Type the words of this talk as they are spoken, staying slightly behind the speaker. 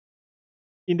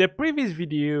In the previous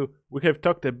video, we have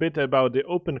talked a bit about the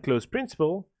open-close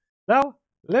principle. Now,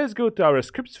 let's go to our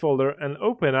scripts folder and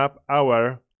open up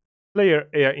our player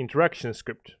AI interaction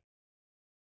script.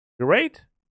 Great!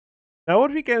 Now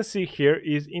what we can see here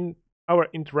is in our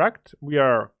interact, we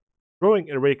are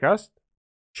drawing a raycast,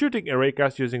 shooting a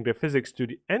raycast using the physics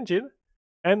 2D engine,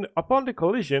 and upon the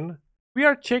collision, we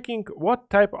are checking what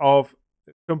type of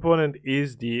component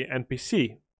is the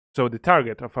NPC, so the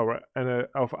target of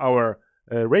our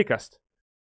raycast.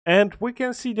 And we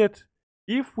can see that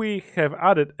if we have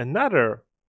added another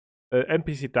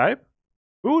NPC type,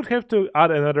 we would have to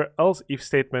add another else if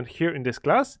statement here in this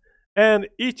class, and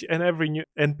each and every new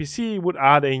NPC would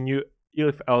add a new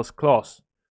if else clause.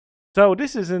 So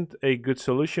this isn't a good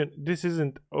solution. This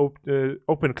isn't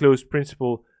open close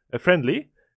principle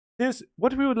friendly, since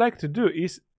what we would like to do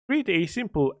is create a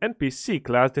simple NPC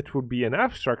class that would be an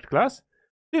abstract class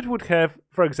that would have,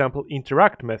 for example,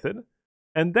 interact method,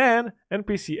 and then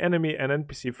NPC enemy and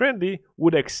NPC friendly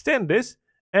would extend this,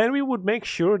 and we would make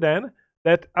sure then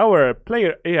that our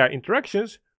player AI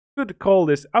interactions could call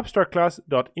this abstract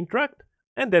class.interact,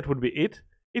 and that would be it.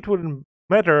 It wouldn't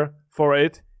matter for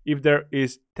it if there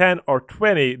is 10 or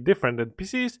 20 different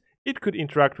NPCs, it could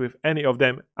interact with any of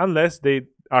them unless they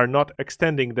are not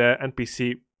extending the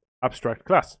NPC abstract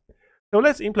class. So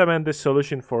let's implement this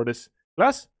solution for this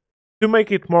class to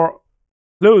make it more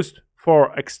closed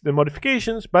for the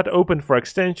modifications but open for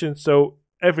extensions, so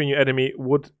every new enemy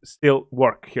would still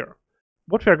work here.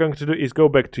 What we are going to do is go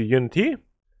back to Unity.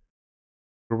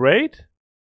 Great.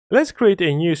 Let's create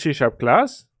a new C#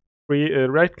 class.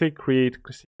 Right click, create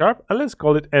C#, and let's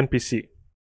call it NPC.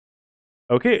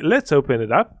 Okay, let's open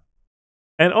it up.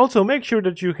 And also make sure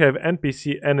that you have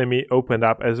NPC enemy opened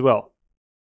up as well.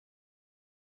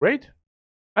 Great.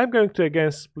 I'm going to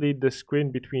again split the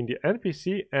screen between the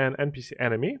NPC and NPC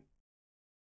enemy.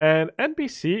 And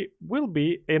NPC will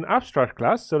be an abstract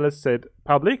class, so let's set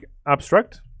public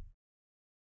abstract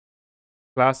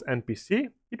class NPC.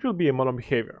 It will be a mono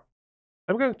behavior.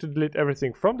 I'm going to delete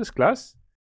everything from this class,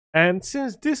 and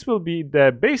since this will be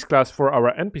the base class for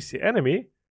our NPC enemy,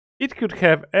 it could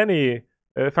have any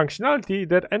functionality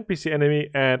that NPC enemy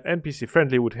and NPC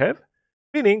friendly would have,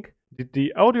 meaning that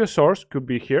the audio source could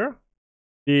be here,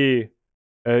 the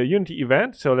Unity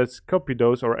event, so let's copy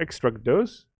those or extract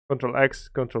those, Ctrl X,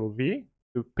 Ctrl V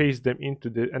to paste them into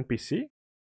the NPC.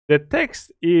 The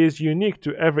text is unique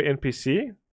to every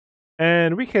NPC,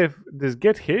 and we have this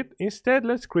get hit. Instead,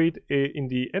 let's create in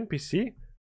the NPC,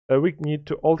 we need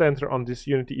to alt enter on this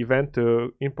Unity event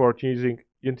to import using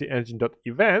Unity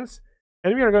engine.events,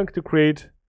 and we are going to create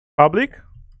public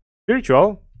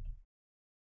virtual,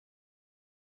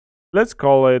 let's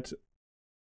call it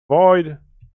void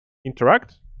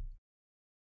interact,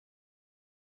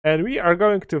 and we are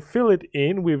going to fill it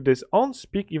in with this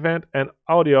onSpeak event and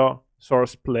audio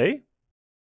source play.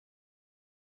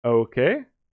 Okay,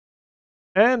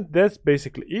 and that's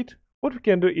basically it. What we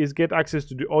can do is get access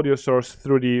to the audio source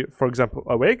through the, for example,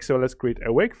 awake. So let's create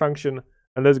awake function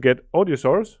and let's get audio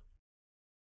source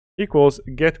equals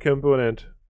get component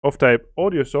of type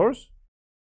audio source.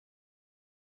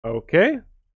 Okay,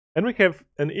 and we have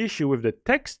an issue with the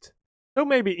text. So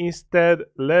maybe instead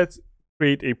let's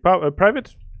create a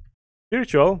private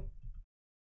virtual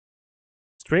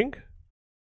string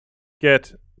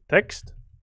get text.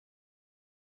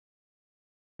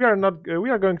 We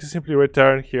are going to simply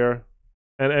return here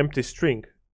an empty string,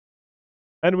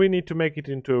 and we need to make it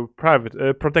into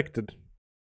private protected,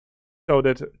 so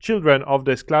that children of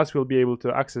this class will be able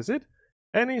to access it.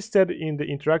 And instead in the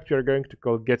interact we are going to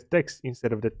call get text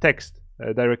instead of the text,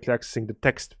 directly accessing the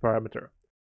text parameter.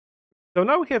 So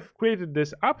now we have created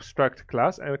this abstract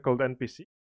class and called NPC.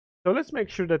 So let's make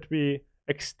sure that we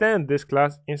extend this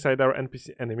class inside our NPC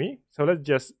enemy. So let's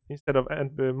just, instead of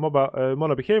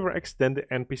mono behavior, extend the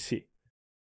NPC.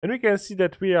 And we can see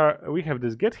that we have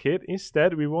this get hit.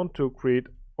 Instead, we want to create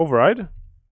override.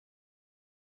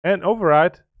 And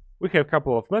override, we have a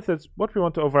couple of methods. What we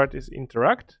want to override is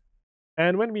interact.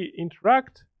 And when we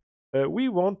interact, we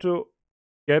want to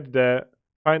get the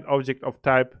find object of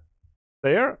type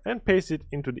player and paste it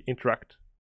into the interact.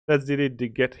 Let's delete the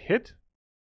get hit.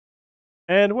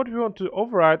 And what we want to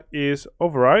override is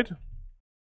override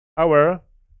our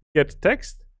get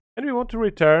text, and we want to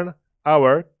return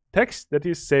our text that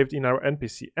is saved in our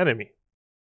NPC enemy.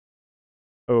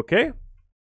 Okay,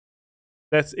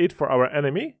 that's it for our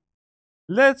enemy.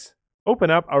 Let's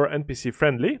open up our NPC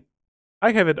friendly.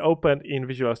 I have it opened in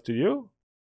Visual Studio.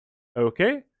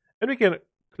 Okay, and we can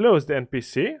close the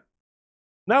NPC.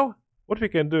 Now, what we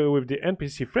can do with the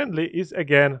NPC friendly is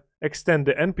again extend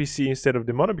the NPC instead of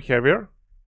the mono behavior.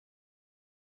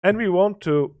 and we want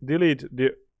to delete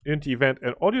the Unity event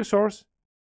and audio source,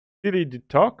 delete the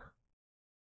talk,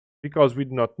 because we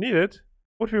do not need it.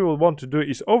 What we will want to do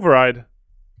is override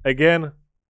again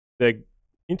the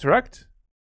interact,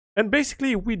 and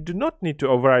basically we do not need to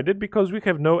override it because we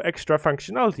have no extra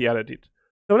functionality added.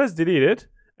 So let's delete it,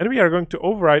 and we are going to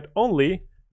override only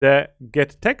the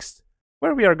get text,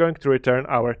 where we are going to return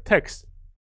our text.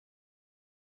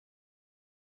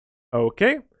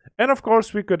 Okay, and of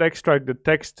course we could extract the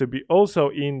text to be also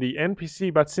in the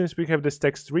NPC, but since we have this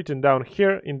text written down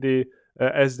here in the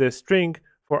as the string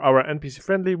for our NPC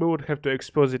friendly, we would have to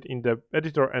expose it in the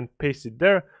editor and paste it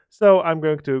there. So I'm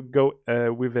going to go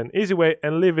with an easy way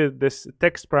and leave it this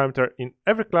text parameter in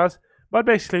every class, but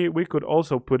basically we could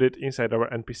also put it inside our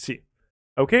NPC.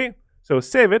 Okay, so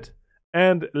save it,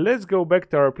 and let's go back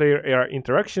to our player AR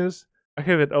interactions. I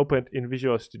have it opened in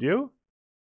Visual Studio.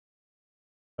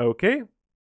 Okay,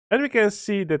 and we can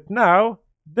see that now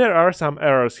there are some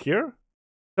errors here.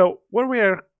 So when we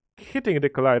are hitting the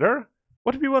collider,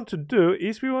 what we want to do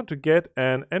is we want to get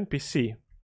an NPC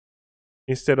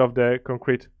instead of the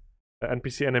concrete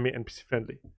NPC enemy, NPC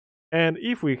friendly. And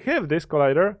if we have this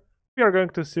collider, we are going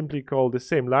to simply call the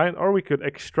same line, or we could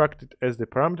extract it as the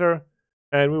parameter,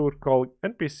 and we would call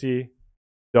npc.interact.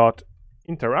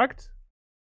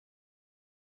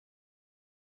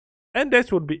 And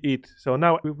that would be it. So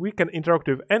now we can interact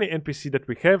with any NPC that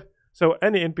we have. So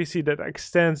any NPC that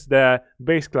extends the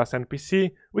base class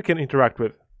NPC, we can interact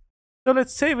with. So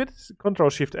let's save it.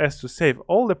 Ctrl-Shift-S to save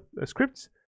all the scripts.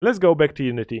 Let's go back to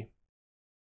Unity.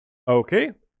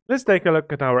 Okay, let's take a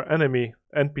look at our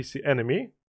NPC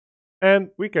enemy.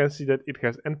 And we can see that it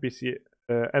has NPC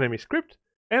enemy script,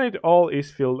 and it all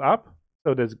is filled up.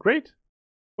 So that's great.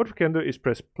 What we can do is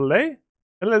press play,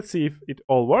 and let's see if it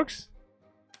all works.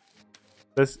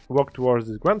 Let's walk towards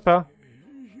this grandpa,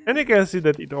 and you can see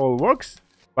that it all works.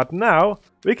 But now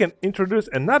we can introduce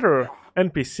another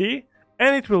NPC,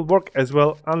 and it will work as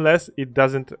well unless it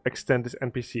doesn't extend this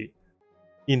NPC.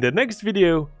 In the next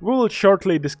video, we will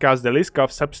shortly discuss the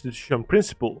Liskov substitution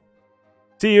principle.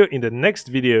 See you in the next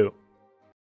video.